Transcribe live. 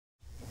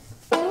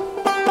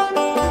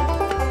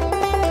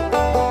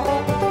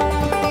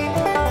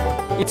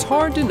It's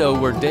hard to know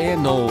where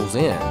Dan Knowles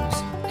ends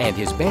and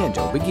his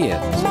banjo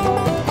begins.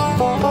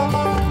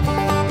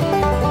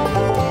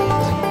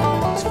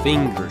 His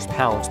fingers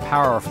pounce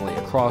powerfully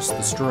across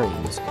the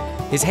strings.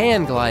 His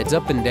hand glides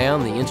up and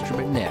down the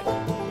instrument neck,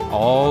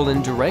 all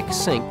in direct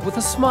sync with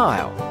a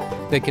smile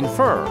that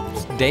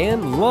confirms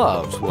Dan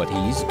loves what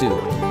he's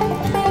doing.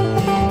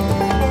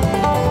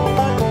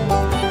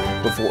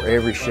 Before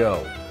every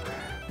show,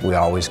 we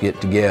always get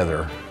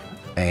together,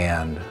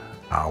 and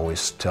I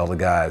always tell the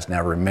guys,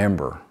 now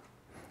remember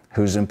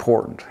who's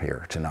important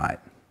here tonight.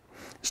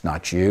 It's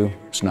not you,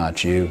 it's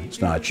not you, it's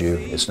not you,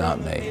 it's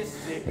not me.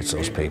 It's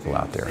those people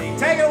out there.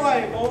 Take it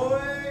away,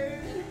 boys!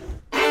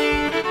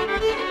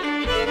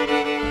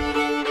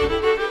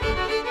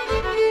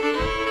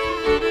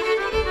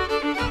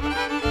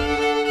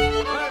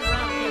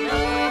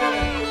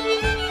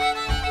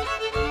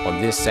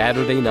 On this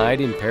Saturday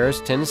night in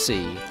Paris,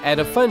 Tennessee, at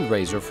a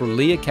fundraiser for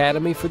Lee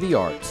Academy for the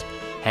Arts,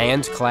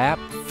 hands clap,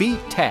 feet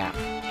tap,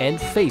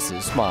 and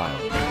faces smile.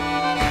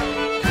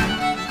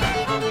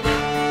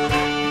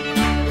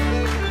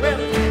 Well,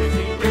 the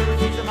Tennessee River,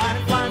 she's a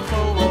mighty fine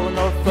flow, rolling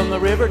north from the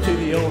river to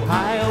the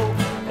Ohio,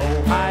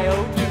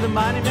 Ohio to the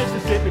mighty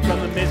Mississippi, from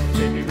the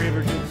Mississippi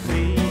River to the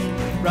sea,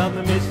 from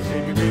the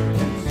Mississippi River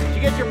to the sea. Did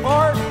you get your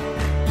part?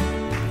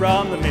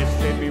 From the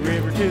Mississippi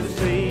River to the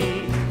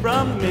sea,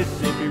 from the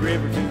Mississippi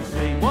River to the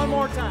sea. One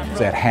more time. It's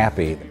that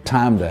happy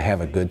time to have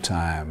a good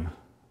time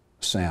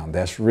sound.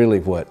 That's really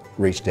what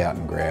reached out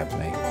and grabbed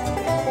me.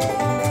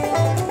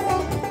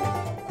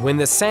 When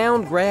the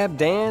sound grabbed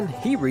Dan,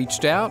 he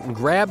reached out and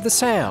grabbed the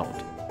sound.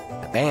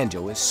 The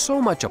banjo is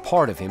so much a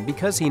part of him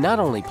because he not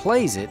only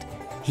plays it,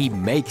 he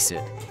makes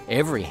it.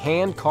 Every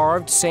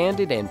hand-carved,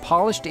 sanded, and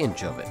polished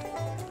inch of it.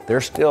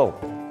 There's still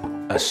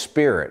a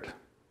spirit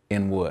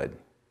in wood.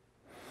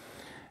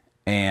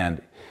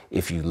 And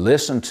if you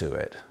listen to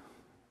it,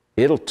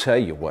 it'll tell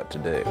you what to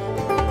do.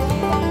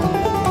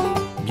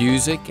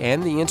 Music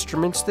and the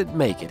instruments that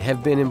make it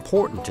have been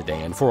important to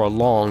Dan for a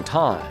long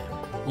time.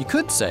 You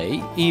could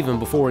say even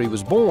before he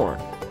was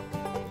born.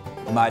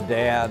 My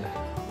dad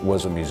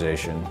was a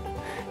musician.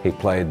 He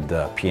played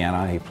the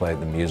piano, he played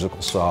the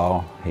musical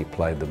saw, he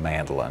played the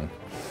mandolin.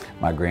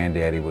 My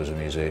granddaddy was a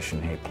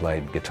musician. He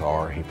played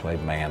guitar, he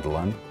played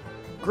mandolin.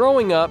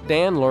 Growing up,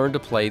 Dan learned to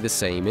play the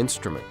same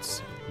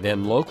instruments.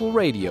 Then local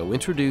radio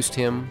introduced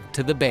him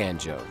to the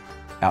banjo.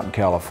 Out in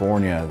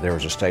California, there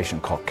was a station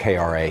called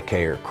KRAK,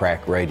 or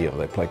Crack Radio.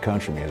 They play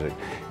country music.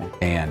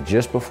 And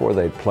just before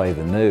they'd play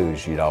the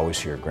news, you'd always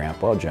hear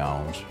Grandpa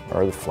Jones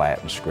or the Flat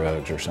and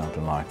Scruggs or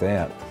something like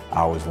that.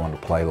 I always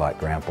wanted to play like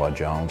Grandpa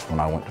Jones. When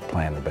I went to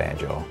playing the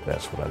banjo,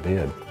 that's what I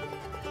did.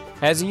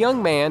 As a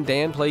young man,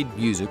 Dan played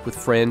music with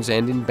friends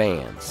and in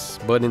bands.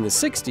 But in the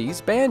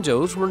 60s,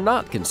 banjos were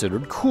not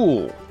considered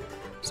cool.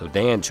 So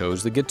Dan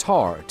chose the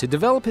guitar to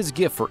develop his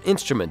gift for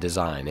instrument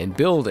design and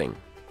building.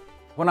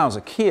 When I was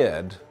a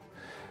kid,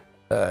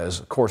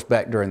 of course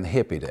back during the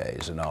hippie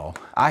days and all,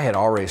 I had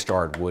already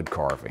started wood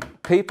carving.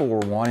 People were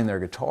wanting their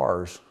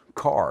guitars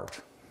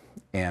carved.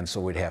 And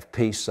so we'd have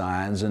peace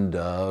signs and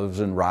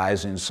doves and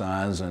rising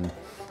suns and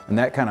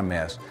that kind of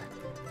mess.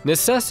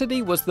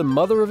 Necessity was the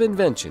mother of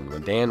invention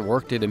when Dan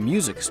worked at a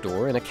music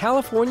store in a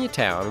California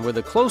town where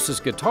the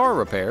closest guitar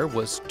repair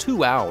was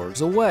 2 hours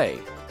away.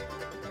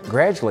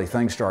 Gradually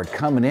things started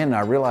coming in and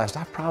I realized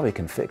I probably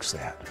can fix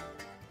that.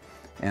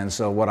 And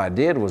so what I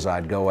did was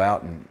I'd go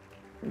out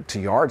to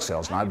yard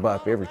sales and I'd buy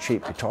up every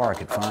cheap guitar I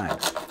could find.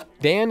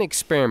 Dan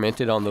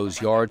experimented on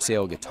those yard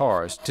sale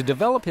guitars to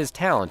develop his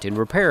talent in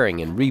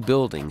repairing and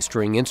rebuilding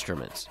string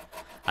instruments.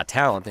 A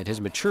talent that has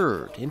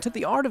matured into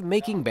the art of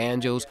making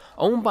banjos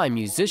owned by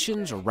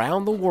musicians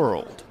around the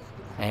world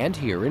and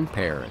here in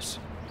Paris.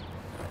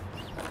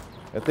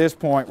 At this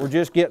point, we're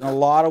just getting a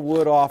lot of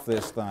wood off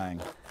this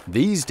thing.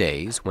 These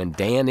days, when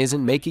Dan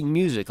isn't making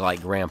music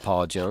like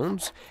Grandpa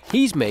Jones,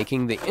 he's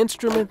making the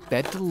instrument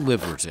that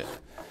delivers it.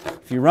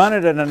 If you run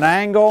it at an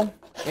angle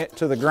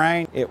to the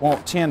grain, it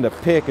won't tend to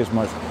pick as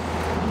much.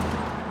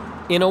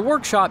 In a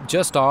workshop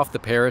just off the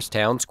Paris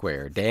town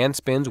square, Dan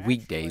spends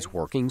weekdays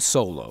working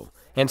solo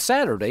and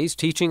Saturdays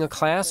teaching a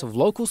class of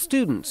local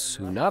students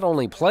who not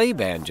only play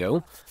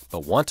banjo,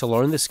 but want to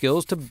learn the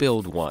skills to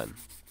build one.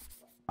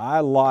 I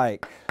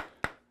like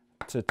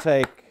to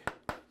take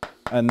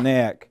a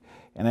neck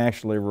and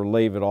actually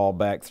relieve it all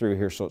back through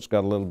here so it's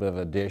got a little bit of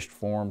a dished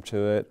form to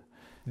it.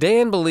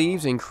 Dan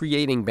believes in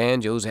creating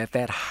banjos at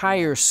that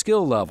higher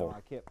skill level,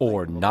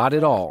 or not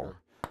at all.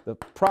 The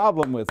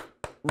problem with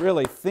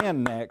really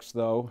thin necks,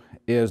 though,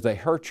 is they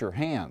hurt your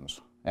hands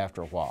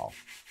after a while.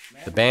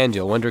 The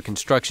banjo under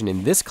construction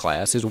in this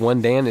class is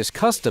one Dan is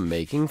custom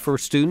making for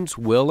students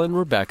Will and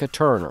Rebecca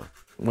Turner.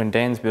 When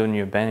Dan's building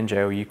you a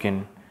banjo, you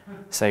can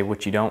say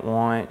what you don't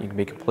want. You can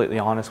be completely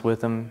honest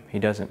with him. He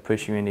doesn't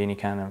push you into any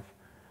kind of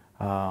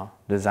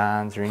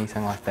designs or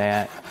anything like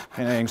that.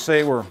 And you can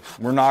see we're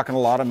knocking a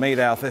lot of meat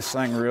out of this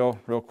thing real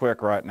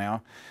quick right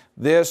now.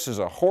 This is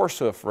a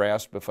horsehoof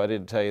rasp, if I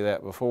didn't tell you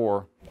that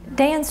before.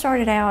 Dan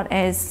started out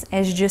as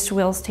just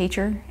Will's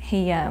teacher.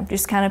 He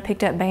just kind of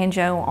picked up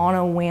banjo on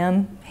a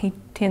whim. He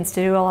tends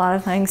to do a lot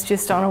of things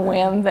just on a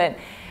whim, but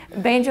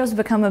banjo's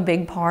become a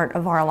big part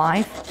of our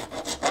life.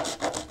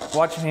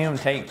 Watching him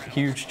take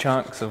huge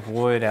chunks of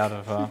wood out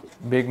of a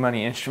big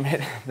money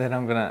instrument that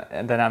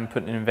I'm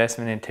putting an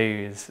investment into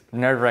is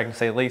nerve-wracking to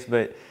say the least,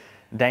 but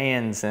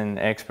Dan's an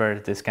expert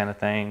at this kind of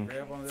thing.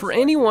 For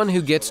anyone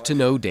who gets to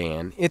know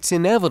Dan, it's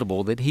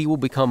inevitable that he will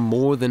become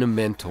more than a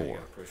mentor,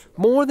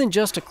 more than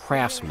just a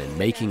craftsman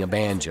making a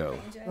banjo.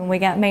 When we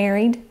got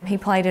married, he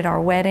played at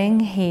our wedding.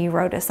 He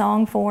wrote a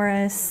song for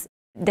us.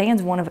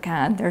 Dan's one of a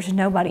kind. There's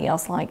nobody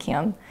else like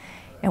him,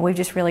 and we've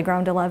just really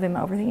grown to love him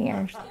over the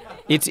years.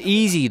 It's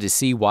easy to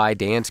see why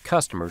Dan's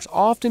customers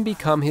often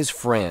become his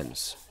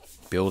friends.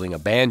 Building a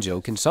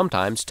banjo can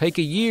sometimes take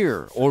a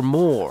year or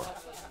more.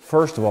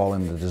 First of all,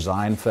 in the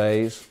design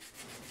phase,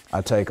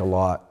 I take a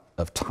lot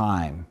of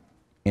time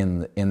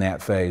in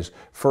that phase.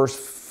 First,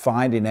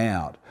 finding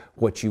out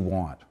what you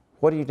want.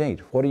 What do you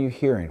need? What are you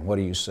hearing? What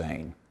are you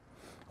saying?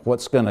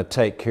 What's going to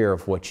take care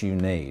of what you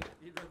need?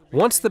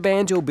 Once the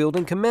banjo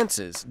building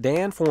commences,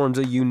 Dan forms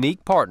a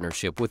unique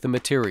partnership with the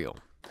material.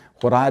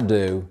 What I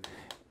do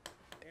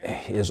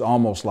is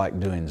almost like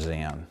doing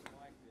Zen.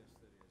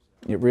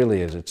 It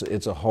really is.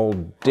 It's a whole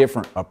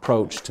different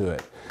approach to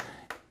it,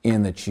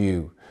 in that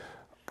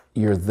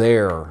you're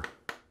there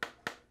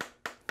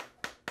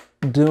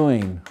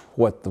doing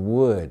what the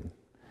wood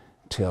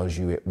tells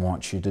you it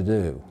wants you to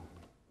do.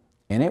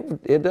 And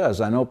it does.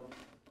 I know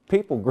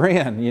people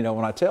grin,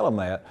 when I tell them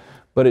that,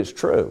 but it's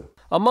true.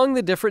 Among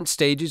the different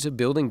stages of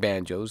building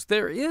banjos,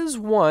 there is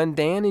one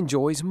Dan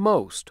enjoys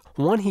most,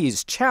 one he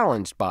is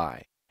challenged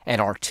by, an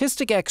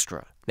artistic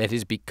extra that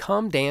has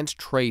become Dan's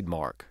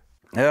trademark.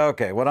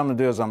 Okay, what I'm going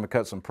to do is I'm going to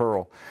cut some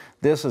pearl.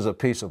 This is a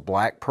piece of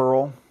black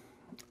pearl.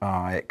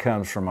 It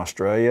comes from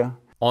Australia.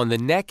 On the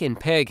neck and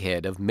peg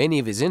head of many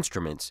of his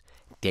instruments,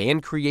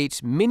 Dan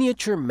creates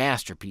miniature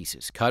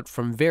masterpieces cut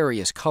from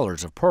various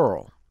colors of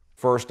pearl.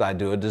 First, I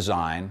do a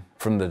design.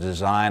 From the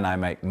design, I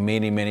make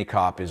many, many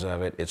copies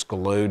of it. It's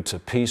glued to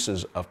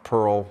pieces of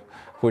pearl,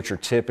 which are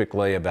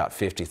typically about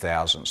 50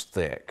 thousandths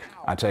thick.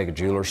 I take a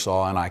jeweler's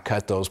saw and I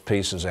cut those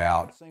pieces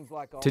out.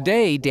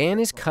 Today, Dan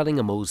is cutting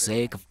a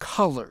mosaic of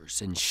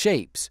colors and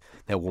shapes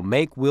that will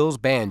make Will's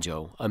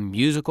banjo a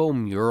musical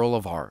mural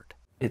of art.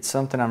 It's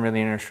something I'm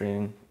really interested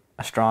in,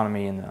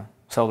 astronomy and the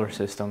solar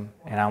system,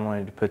 and I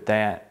wanted to put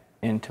that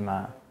into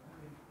my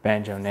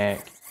banjo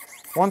neck.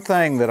 One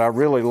thing that I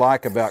really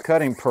like about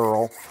cutting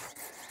pearl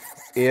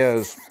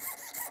is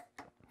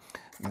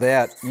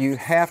that you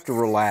have to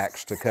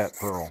relax to cut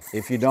pearl.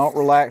 If you don't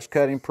relax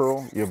cutting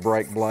pearl, you'll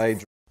break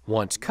blades.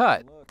 Once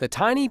cut, the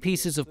tiny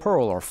pieces of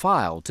pearl are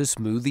filed to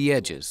smooth the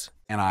edges.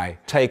 And I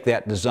take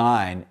that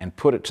design and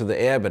put it to the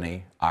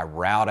ebony. I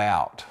route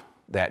out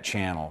that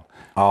channel.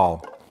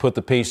 I'll put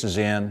the pieces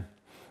in,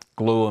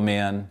 glue them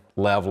in,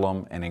 level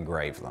them, and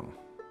engrave them.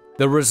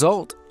 The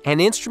result, an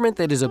instrument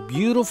that is a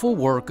beautiful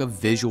work of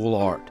visual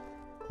art,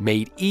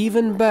 made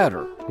even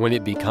better when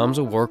it becomes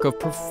a work of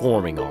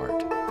performing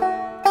art.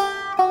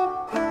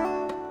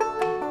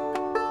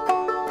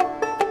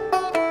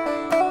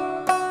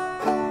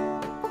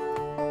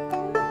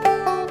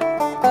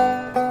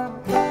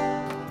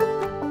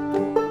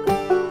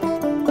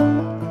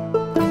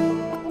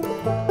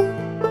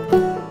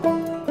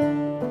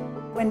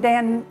 When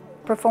Dan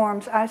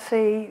performs, I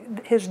see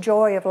his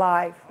joy of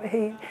life.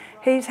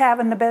 He's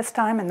having the best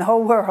time in the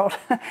whole world,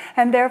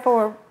 and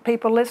therefore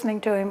people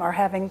listening to him are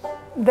having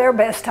their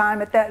best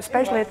time at that,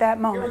 especially at that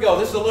moment. Here we go.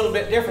 This is a little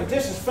bit different.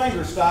 This is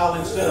finger style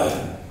instead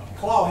of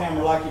claw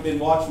hammer like you've been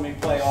watching me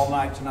play all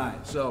night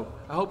tonight. So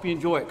I hope you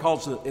enjoy it.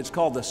 It's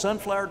called the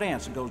Sunflower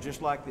Dance. It goes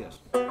just like this.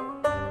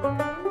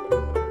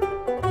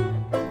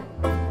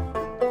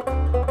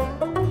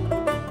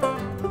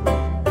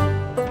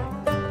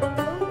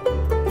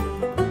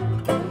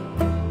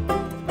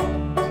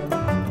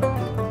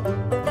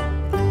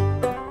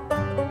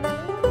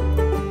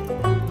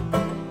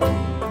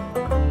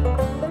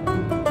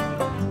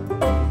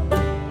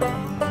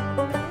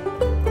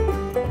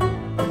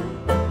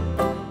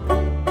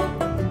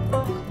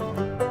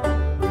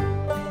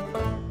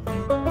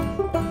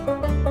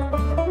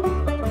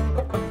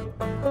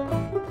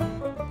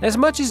 As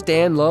much as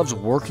Dan loves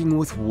working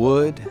with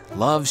wood,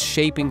 loves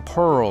shaping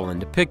pearl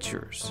into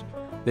pictures,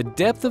 the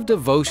depth of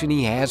devotion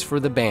he has for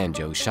the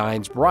banjo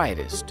shines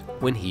brightest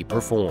when he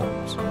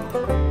performs.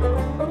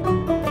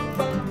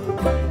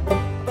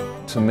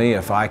 To me,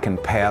 if I can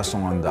pass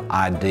on the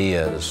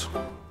ideas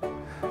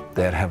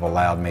that have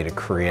allowed me to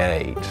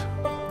create,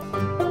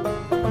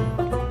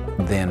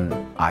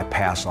 then I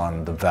pass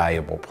on the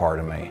valuable part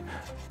of me.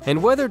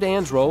 And whether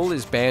Dan's role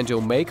is banjo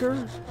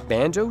maker,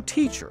 banjo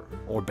teacher,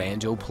 or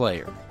banjo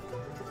player,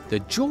 the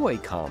joy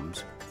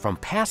comes from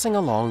passing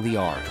along the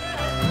art.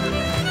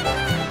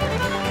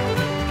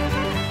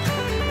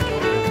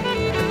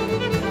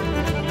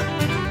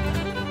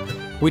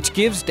 Which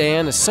gives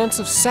Dan a sense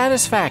of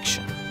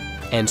satisfaction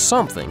and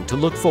something to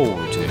look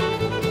forward to.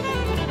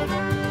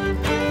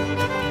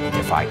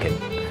 If I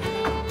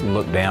could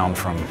look down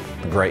from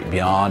the great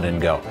beyond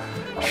and go,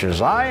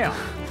 Shazam!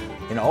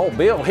 You know, old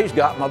Bill, he's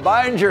got my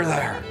banjo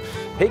there.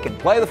 He can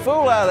play the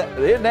fool out of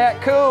it. Isn't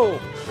that cool?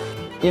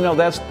 You know,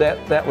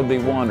 that would be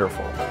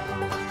wonderful.